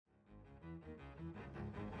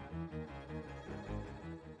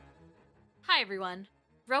Hi everyone,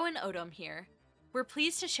 Rowan Odom here. We're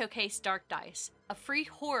pleased to showcase Dark Dice, a free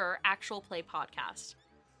horror actual play podcast.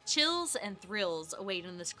 Chills and thrills await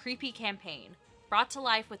in this creepy campaign, brought to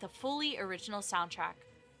life with a fully original soundtrack.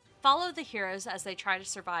 Follow the heroes as they try to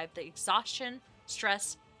survive the exhaustion,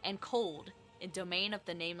 stress, and cold in Domain of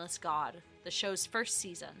the Nameless God, the show's first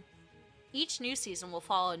season. Each new season will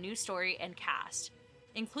follow a new story and cast,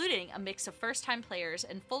 including a mix of first-time players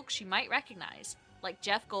and folks you might recognize, like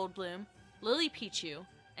Jeff Goldblum, Lily Pichu,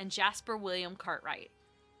 and Jasper William Cartwright.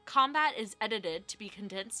 Combat is edited to be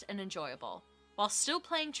condensed and enjoyable, while still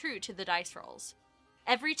playing true to the dice rolls.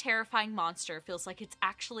 Every terrifying monster feels like it's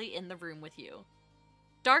actually in the room with you.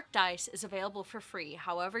 Dark Dice is available for free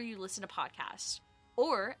however you listen to podcasts,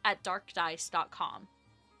 or at darkdice.com.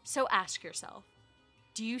 So ask yourself,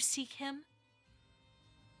 do you seek him?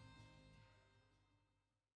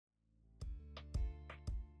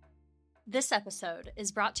 This episode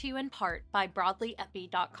is brought to you in part by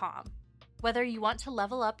BroadlyEpi.com. Whether you want to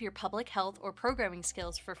level up your public health or programming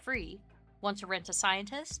skills for free, want to rent a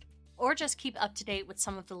scientist, or just keep up to date with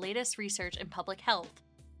some of the latest research in public health,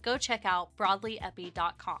 go check out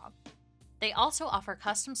BroadlyEpi.com. They also offer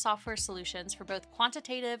custom software solutions for both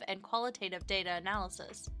quantitative and qualitative data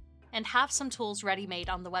analysis, and have some tools ready-made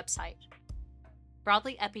on the website.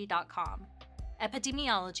 BroadlyEpi.com.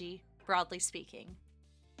 Epidemiology, broadly speaking.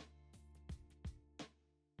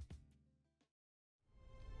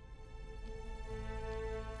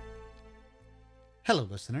 Hello,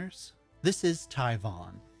 listeners. This is Ty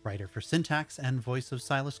Vaughn, writer for Syntax and voice of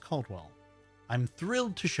Silas Caldwell. I'm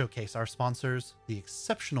thrilled to showcase our sponsors, the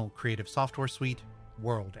exceptional creative software suite,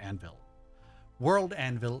 World Anvil. World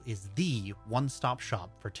Anvil is the one-stop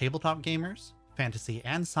shop for tabletop gamers, fantasy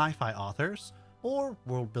and sci-fi authors, or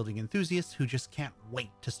world-building enthusiasts who just can't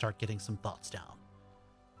wait to start getting some thoughts down.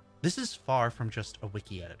 This is far from just a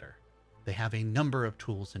wiki editor. They have a number of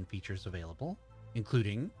tools and features available,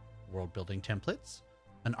 including world-building templates,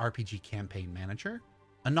 an RPG campaign manager,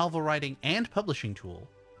 a novel writing and publishing tool,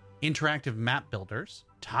 interactive map builders,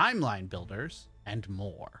 timeline builders, and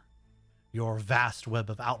more. Your vast web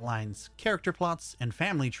of outlines, character plots, and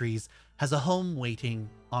family trees has a home waiting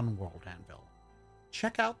on World Anvil.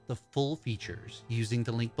 Check out the full features using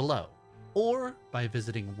the link below, or by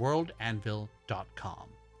visiting worldanvil.com.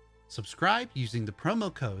 Subscribe using the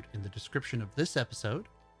promo code in the description of this episode,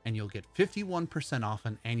 and you'll get 51% off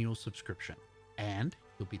an annual subscription, and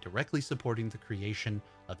you'll be directly supporting the creation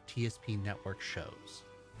of TSP Network shows.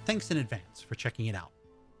 Thanks in advance for checking it out.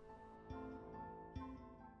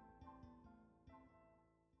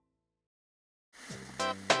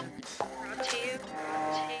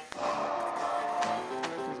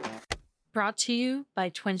 Brought to you by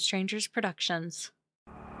Twin Strangers Productions.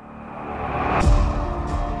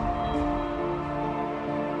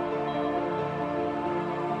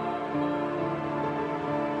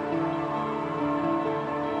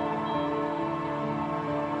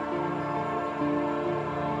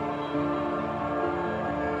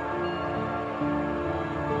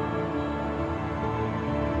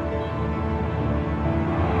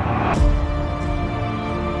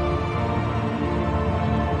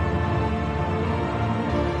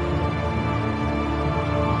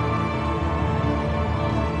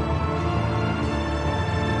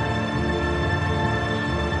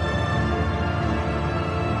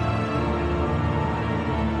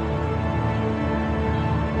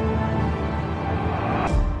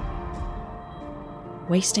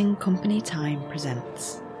 Wasting Company Time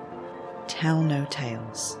presents Tell No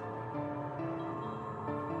Tales.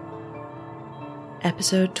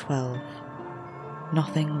 Episode 12.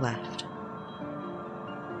 Nothing Left.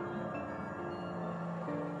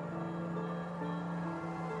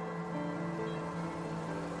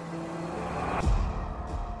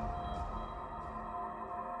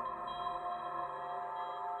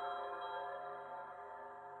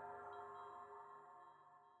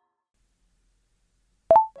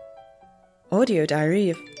 Audio diary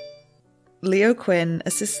of Leo Quinn,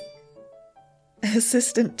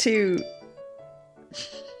 assistant to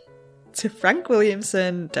Frank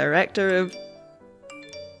Williamson, director of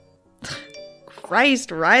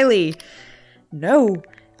Christ, Riley. No,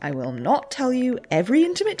 I will not tell you every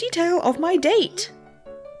intimate detail of my date.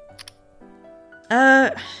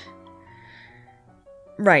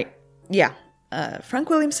 Right, yeah. Frank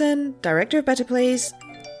Williamson, director of Better Plays.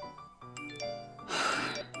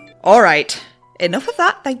 Alright, enough of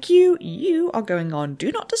that, thank you. You are going on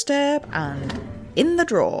Do Not Disturb and in the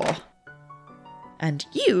drawer. And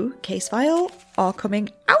you, case file, are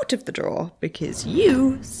coming out of the drawer because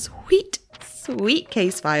you, sweet, sweet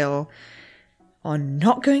case file, are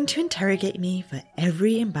not going to interrogate me for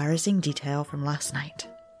every embarrassing detail from last night.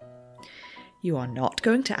 You are not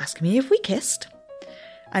going to ask me if we kissed,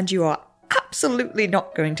 and you are absolutely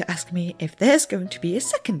not going to ask me if there's going to be a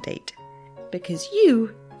second date, because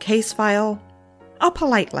you, case file, are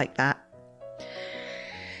polite like that.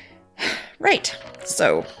 Right,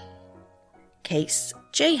 so, case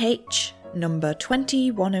JH number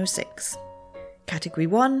 2106. Category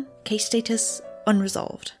 1, case status,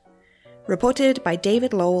 unresolved. Reported by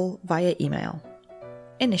David Lowell via email.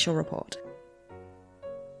 Initial report.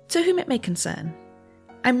 To whom it may concern,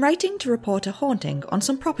 I'm writing to report a haunting on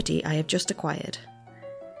some property I have just acquired.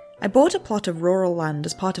 I bought a plot of rural land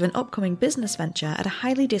as part of an upcoming business venture at a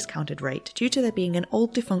highly discounted rate due to there being an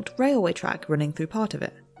old defunct railway track running through part of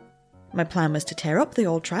it. My plan was to tear up the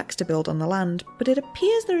old tracks to build on the land, but it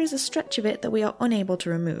appears there is a stretch of it that we are unable to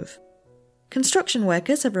remove. Construction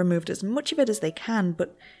workers have removed as much of it as they can,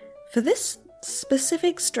 but for this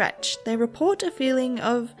specific stretch, they report a feeling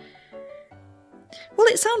of... Well,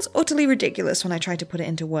 it sounds utterly ridiculous when I try to put it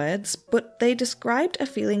into words, but they described a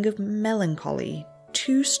feeling of melancholy,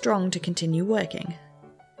 too strong to continue working.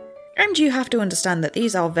 And you have to understand that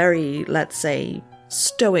these are very, let's say,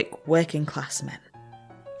 stoic working class men.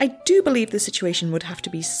 I do believe the situation would have to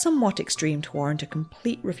be somewhat extreme to warrant a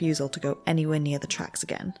complete refusal to go anywhere near the tracks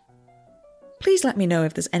again. Please let me know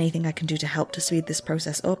if there's anything I can do to help to speed this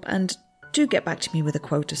process up, and do get back to me with a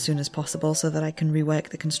quote as soon as possible so that I can rework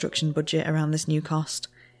the construction budget around this new cost.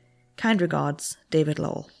 Kind regards, David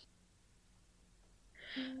Lowell.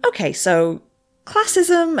 Okay, so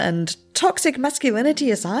classism and toxic masculinity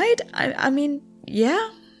aside, I mean, yeah,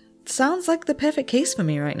 sounds like the perfect case for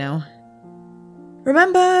me right now.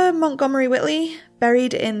 Remember Montgomery Whitley,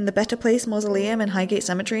 buried in the Better Place Mausoleum in Highgate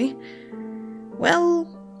Cemetery? Well,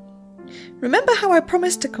 remember how I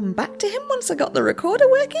promised to come back to him once I got the recorder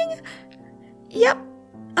working? Yep,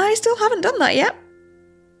 I still haven't done that yet.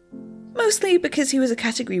 Mostly because he was a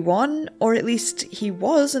Category 1, or at least he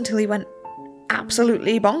was until he went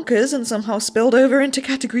absolutely bonkers and somehow spilled over into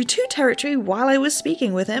Category 2 territory while I was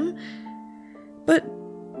speaking with him. But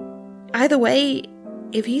either way,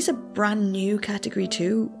 if he's a brand new Category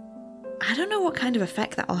 2, I don't know what kind of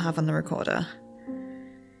effect that'll have on the recorder.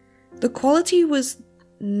 The quality was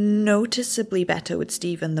noticeably better with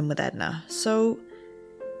Stephen than with Edna, so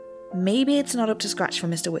maybe it's not up to scratch for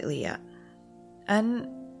Mr. Whitley yet. And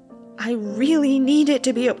I really need it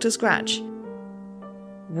to be up to scratch.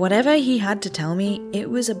 Whatever he had to tell me, it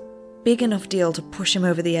was a big enough deal to push him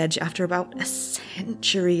over the edge after about a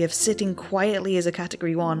century of sitting quietly as a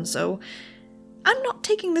Category 1, so I'm not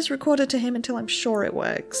taking this recorder to him until I'm sure it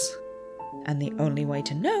works. And the only way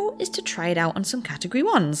to know is to try it out on some Category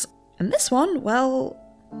 1s. And this one, well,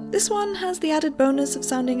 this one has the added bonus of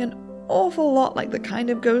sounding an awful lot like the kind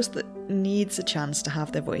of ghost that needs a chance to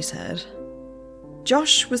have their voice heard.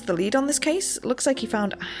 Josh was the lead on this case. It looks like he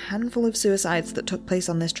found a handful of suicides that took place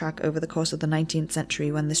on this track over the course of the 19th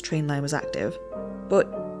century when this train line was active. But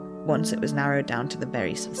once it was narrowed down to the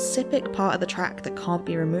very specific part of the track that can't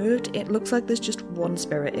be removed, it looks like there's just one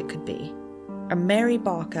spirit it could be. A Mary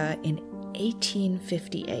Barker in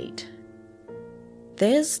 1858.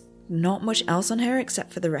 There's not much else on her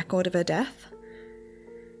except for the record of her death.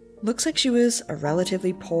 Looks like she was a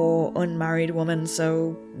relatively poor, unmarried woman,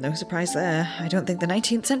 so no surprise there. I don't think the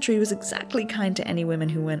 19th century was exactly kind to any women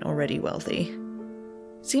who weren't already wealthy.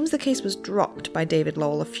 Seems the case was dropped by David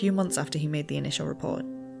Lowell a few months after he made the initial report.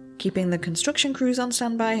 Keeping the construction crews on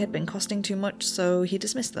standby had been costing too much, so he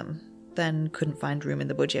dismissed them. Then couldn't find room in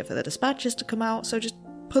the budget for the dispatches to come out, so just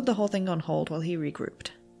put the whole thing on hold while he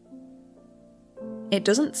regrouped. It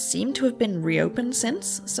doesn't seem to have been reopened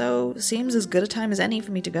since, so seems as good a time as any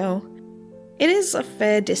for me to go. It is a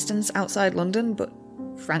fair distance outside London, but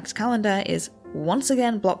Frank's calendar is once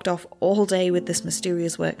again blocked off all day with this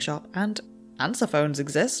mysterious workshop, and answer phones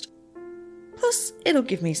exist. Plus, it'll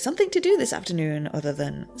give me something to do this afternoon other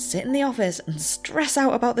than sit in the office and stress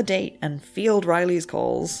out about the date and field Riley's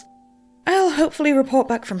calls. I'll hopefully report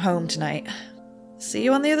back from home tonight. See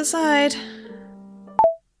you on the other side.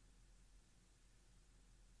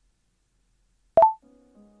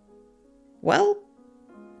 Well,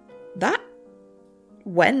 that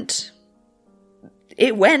went.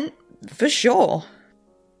 It went, for sure.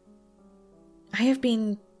 I have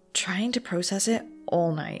been trying to process it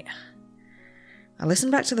all night. I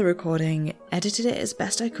listened back to the recording, edited it as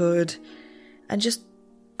best I could, and just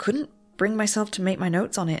couldn't bring myself to make my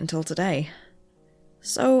notes on it until today.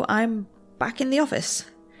 So I'm back in the office.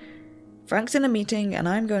 Frank's in a meeting, and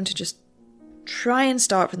I'm going to just try and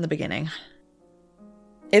start from the beginning.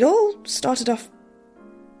 It all started off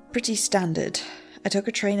pretty standard. I took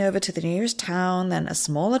a train over to the nearest town, then a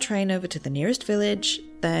smaller train over to the nearest village,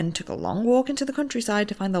 then took a long walk into the countryside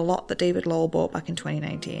to find the lot that David Lowell bought back in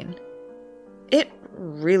 2019. It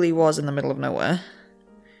really was in the middle of nowhere.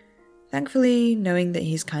 Thankfully, knowing that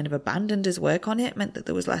he's kind of abandoned his work on it meant that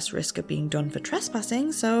there was less risk of being done for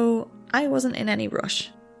trespassing, so I wasn't in any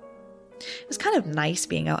rush. It was kind of nice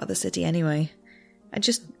being out of the city anyway. I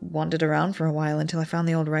just wandered around for a while until I found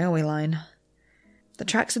the old railway line. The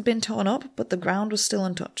tracks had been torn up, but the ground was still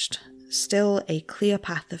untouched. Still a clear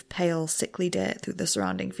path of pale, sickly dirt through the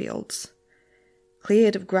surrounding fields.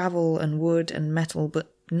 Cleared of gravel and wood and metal,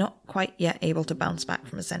 but not quite yet able to bounce back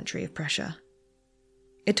from a century of pressure.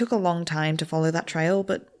 It took a long time to follow that trail,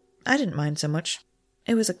 but I didn't mind so much.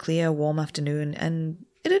 It was a clear, warm afternoon, and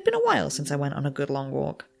it had been a while since I went on a good long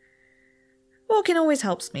walk. Walking always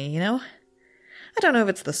helps me, you know? I don't know if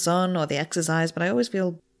it's the sun or the exercise, but I always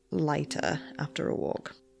feel lighter after a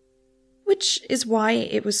walk. Which is why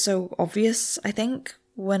it was so obvious, I think,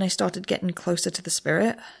 when I started getting closer to the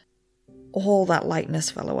spirit. All that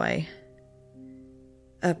lightness fell away.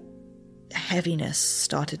 A heaviness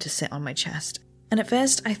started to sit on my chest. And at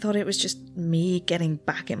first I thought it was just me getting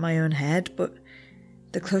back in my own head, but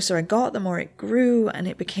the closer I got, the more it grew, and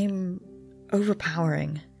it became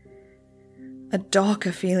overpowering. A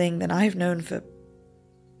darker feeling than I've known for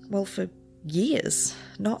years.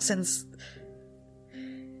 Not since...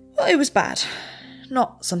 Well, it was bad.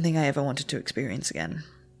 Not something I ever wanted to experience again.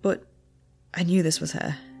 But I knew this was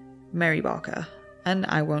her, Mary Barker. And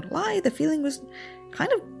I won't lie, the feeling was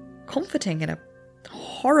kind of comforting in a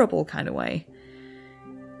horrible kind of way.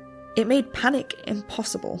 It made panic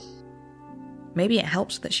impossible. Maybe it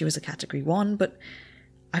helped that she was a Category 1, but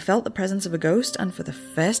I felt the presence of a ghost, and for the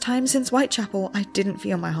first time since Whitechapel, I didn't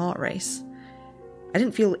feel my heart race. I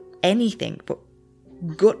didn't feel anything but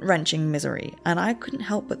gut-wrenching misery, and I couldn't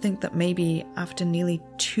help but think that maybe after nearly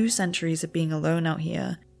 2 centuries of being alone out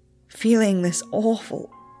here, feeling this awful,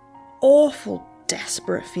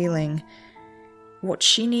 desperate feeling, what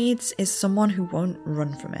she needs is someone who won't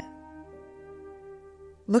run from it.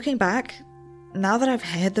 Looking back, now that I've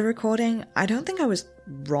heard the recording, I don't think I was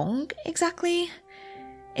wrong exactly.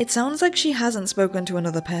 It sounds like she hasn't spoken to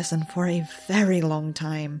another person for a very long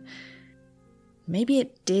time. Maybe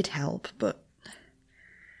it did help, but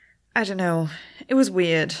I don't know. It was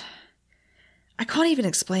weird. I can't even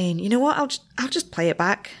explain. You know what? I'll just play it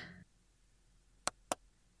back.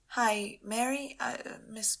 Hi, Mary?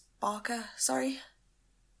 Miss Barker, sorry.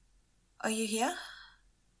 Are you here?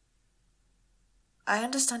 I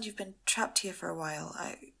understand you've been trapped here for a while.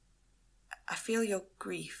 I feel your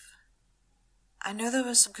grief. I know there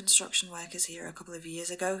were some construction workers here a couple of years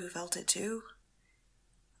ago who felt it too.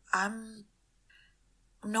 I'm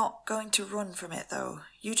not going to run from it though.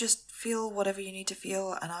 You just feel whatever you need to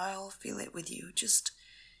feel and I'll feel it with you. Just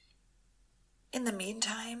in the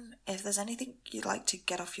meantime, if there's anything you'd like to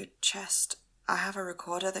get off your chest, I have a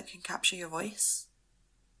recorder that can capture your voice.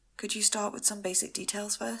 Could you start with some basic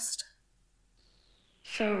details first?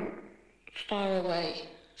 So far away,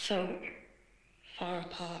 so far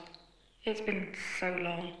apart. It's been so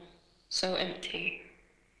long, so empty,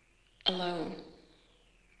 alone.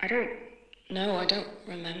 I don't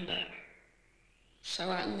remember.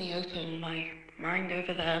 So out in the open, my mind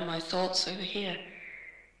over there, my thoughts over here.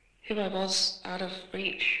 Who I was out of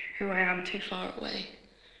reach, who I am too far away.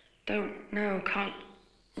 Don't know, can't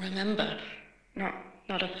remember. Not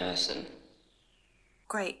a person.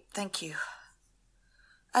 Great, thank you.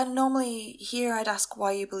 And normally, here I'd ask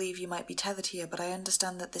why you believe you might be tethered here, but I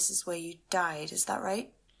understand that this is where you died, is that right?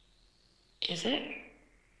 Is it?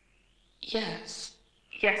 Yes.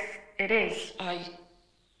 Yes, it is. I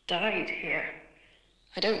died here.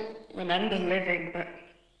 I don't remember living, but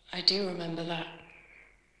I do remember that.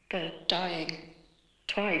 The dying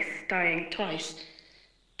twice.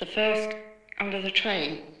 The first under the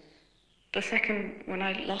train. The second when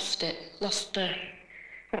I lost the,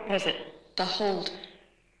 what was it? The hold.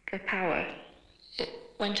 The power, it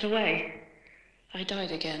went away. I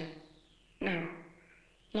died again. No,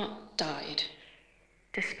 not died.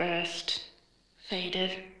 Dispersed,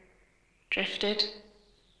 faded, drifted.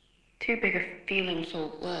 Too big a feeling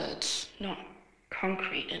for words, not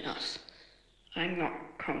concrete enough. I'm not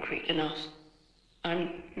concrete enough.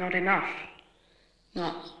 I'm not enough.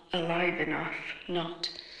 Not alive enough. Not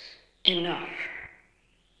enough.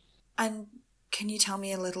 And can you tell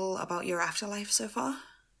me a little about your afterlife so far?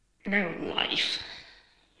 No life.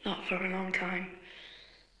 Not for a long time.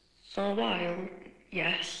 For a while,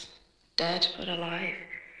 yes. Dead but alive.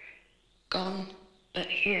 Gone but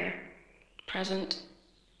here. Present.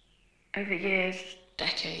 Over years,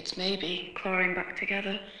 decades maybe, clawing back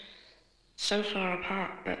together. So far apart,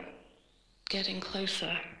 but getting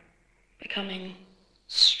closer. Becoming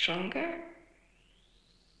stronger?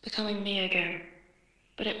 Becoming me again.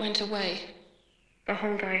 But it went away. The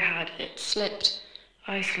hold I had, it slipped.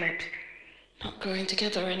 I slipped. Not growing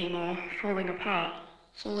together anymore, falling apart,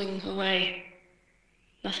 falling away.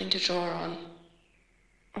 Nothing to draw on.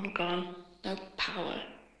 All gone. No power.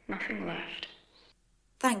 Nothing left.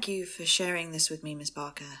 Thank you for sharing this with me, Miss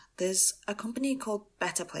Barker. There's a company called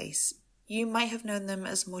Better Place. You might have known them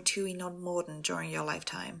as Mortui Non Morden during your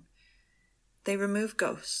lifetime. They remove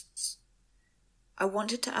ghosts. I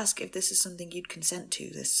wanted to ask if this is something you'd consent to,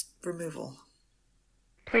 this removal.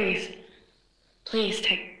 Please. Please,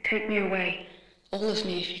 take me away. All of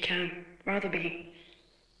me if you can. Rather be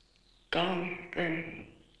gone than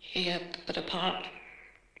here, but apart.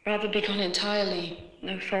 Rather be gone entirely.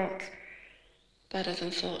 No thoughts. Better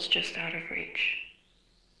than thoughts just out of reach.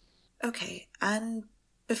 Okay, and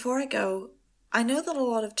before I go, I know that a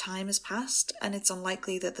lot of time has passed, and it's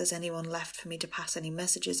unlikely that there's anyone left for me to pass any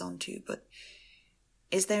messages on to, but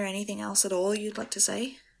is there anything else at all you'd like to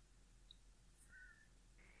say?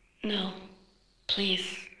 No. Please.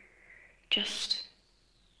 Just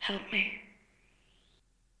help me.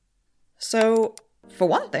 So, for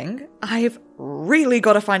one thing, I've really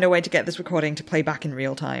got to find a way to get this recording to play back in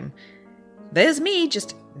real time. There's me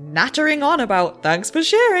just nattering on about, thanks for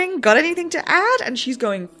sharing, got anything to add? And she's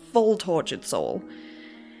going full tortured soul.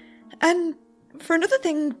 And for another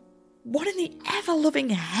thing, what in the ever-loving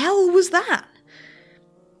hell was that?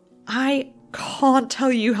 I can't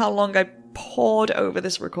tell you how long I pored over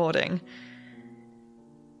this recording.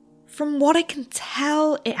 From what I can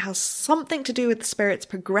tell, it has something to do with the spirit's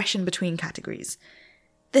progression between categories.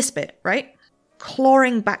 This bit, right?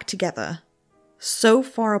 Clawing back together. So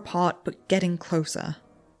far apart, but getting closer.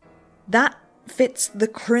 That fits the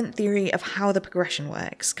current theory of how the progression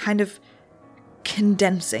works, kind of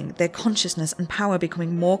condensing their consciousness and power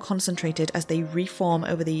becoming more concentrated as they reform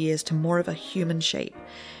over the years to more of a human shape.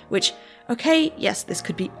 Which, okay, yes, this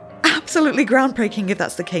could be absolutely groundbreaking if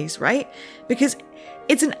that's the case, right? Because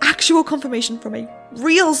it's an actual confirmation from a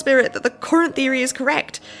real spirit that the current theory is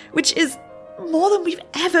correct, which is more than we've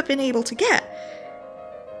ever been able to get.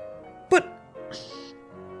 But,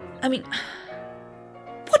 I mean,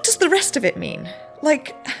 what does the rest of it mean?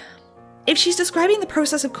 Like, if she's describing the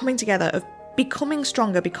process of coming together, of becoming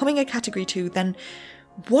stronger, becoming a category 2, then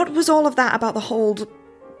what was all of that about the hold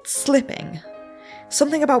slipping?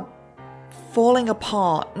 Something about falling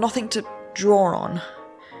apart, nothing to draw on.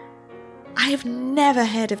 I have never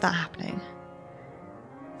heard of that happening.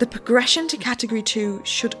 The progression to category 2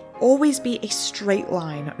 should always be a straight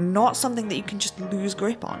line, not something that you can just lose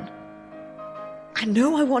grip on. I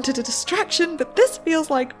know I wanted a distraction, but this feels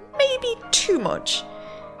like maybe too much.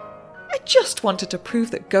 I just wanted to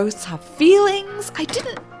prove that ghosts have feelings. I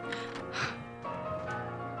didn't...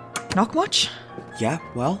 Knock much? Yeah,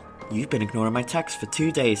 well, you've been ignoring my texts for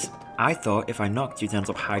 2 days. I thought if I knocked, you'd end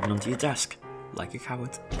up hiding under your desk. Like a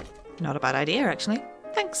coward. Not a bad idea, actually.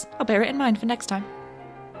 Thanks. I'll bear it in mind for next time.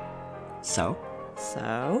 So?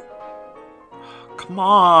 So? Come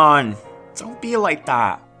on! Don't be like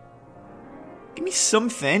that. Give me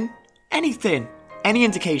something. Anything. Any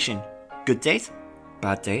indication. Good date?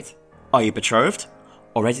 Bad date? Are you betrothed?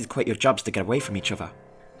 Or ready to quit your jobs to get away from each other?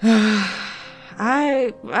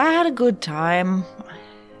 I had a good time.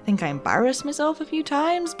 I think I embarrassed myself a few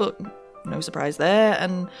times, but no surprise there,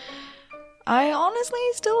 and I honestly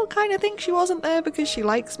still kind of think she wasn't there because she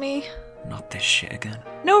likes me. Not this shit again.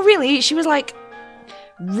 No, really, she was like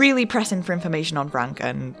really pressing for information on Frank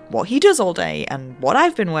and what he does all day and what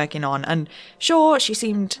I've been working on, and sure, she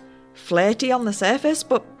seemed flirty on the surface,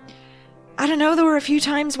 but I don't know, there were a few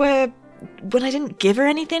times where when I didn't give her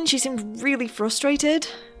anything, she seemed really frustrated.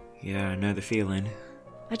 Yeah, I know the feeling.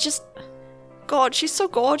 God, she's so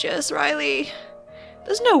gorgeous, Riley.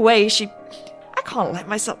 There's no way I can't let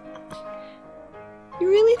myself... You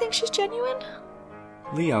really think she's genuine?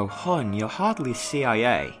 Leo, hun, you're hardly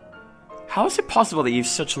CIA. How is it possible that you've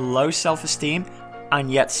such low self-esteem and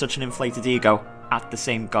yet such an inflated ego at the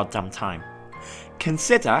same goddamn time?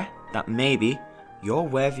 Consider that maybe you're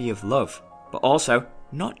worthy of love, but also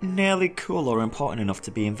not nearly cool or important enough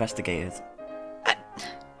to be investigated.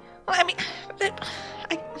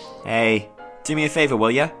 Hey, do me a favour,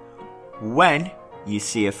 will ya? When you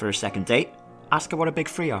see her for a second date, ask her what a big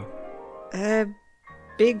 3 are.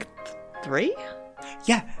 Big 3?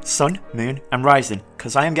 Yeah, sun, moon, and rising,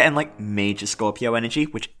 because I am getting like major Scorpio energy,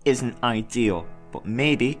 which isn't ideal. But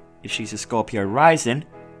maybe, if she's a Scorpio rising,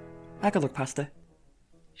 I could look past her.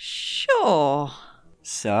 Sure.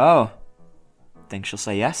 So, think she'll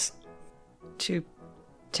say yes? To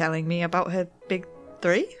telling me about her big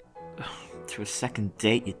three? To a second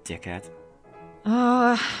date, you dickhead.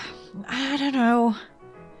 I don't know.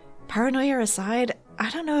 Paranoia aside, I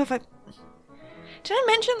don't know if I... Did I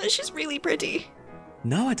mention that she's really pretty?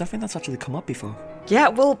 No, I don't think that's actually come up before. Yeah,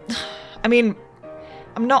 well, I mean,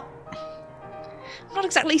 I'm not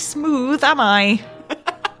exactly smooth, am I?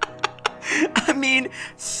 I mean,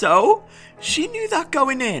 so? She knew that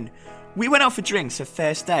going in. We went out for drinks her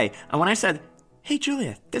first day, and when I said, "Hey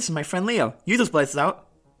Julia, this is my friend Leo," you just blurted out,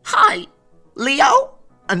 "Hi, Leo?"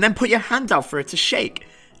 And then put your hand out for her to shake.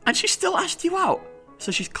 And she still asked you out.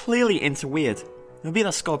 So she's clearly into weird. It'll be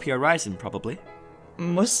that Scorpio rising, probably.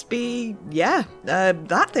 Must be, yeah,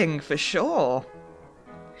 that thing for sure.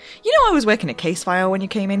 You know I was working a case file when you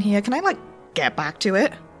came in here. Can I, get back to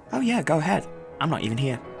it? Oh yeah, go ahead. I'm not even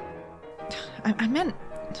here. I meant...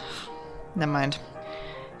 Never mind.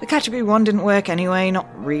 The category 1 didn't work anyway, not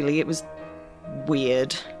really. It was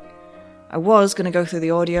weird. I was going to go through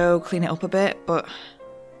the audio, clean it up a bit, but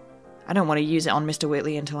I don't want to use it on Mr.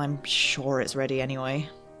 Whitley until I'm sure it's ready anyway.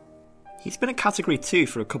 He's been in category 2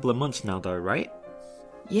 for a couple of months now though, right?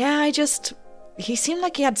 Yeah, he seemed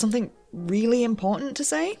like he had something really important to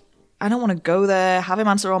say. I don't want to go there, have him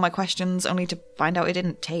answer all my questions, only to find out it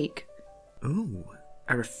didn't take. Ooh,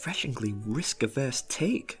 a refreshingly risk-averse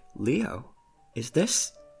take, Leo. Is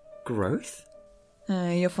this growth?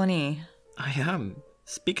 You're funny. I am.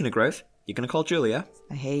 Speaking of growth, you gonna call Julia?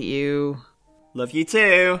 I hate you. Love you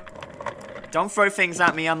too. Don't throw things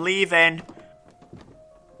at me, I'm leaving.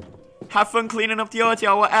 Have fun cleaning up the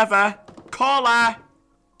audio or whatever. Call her!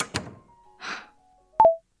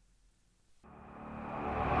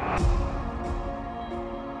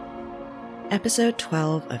 Episode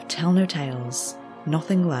 12 of Tell No Tales,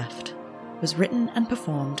 Nothing Left, was written and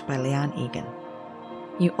performed by Leanne Egan.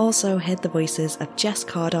 You also heard the voices of Jess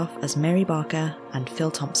Cardoff as Mary Barker and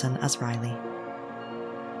Phil Thompson as Riley.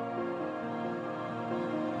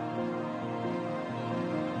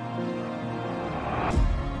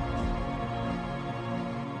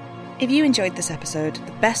 If you enjoyed this episode,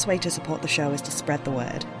 the best way to support the show is to spread the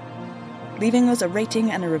word. Leaving us a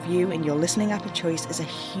rating and a review in your listening app of choice is a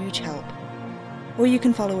huge help. Or you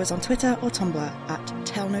can follow us on Twitter or Tumblr at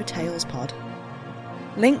TellNoTalesPod.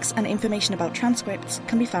 Links and information about transcripts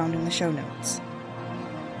can be found in the show notes.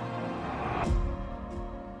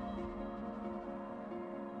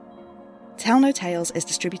 Tell No Tales is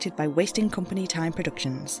distributed by Wasting Company Time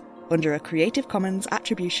Productions, under a Creative Commons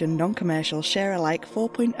Attribution Non-Commercial Share-alike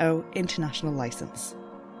 4.0 international license.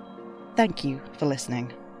 Thank you for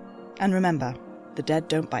listening. And remember, the dead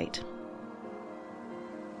don't bite.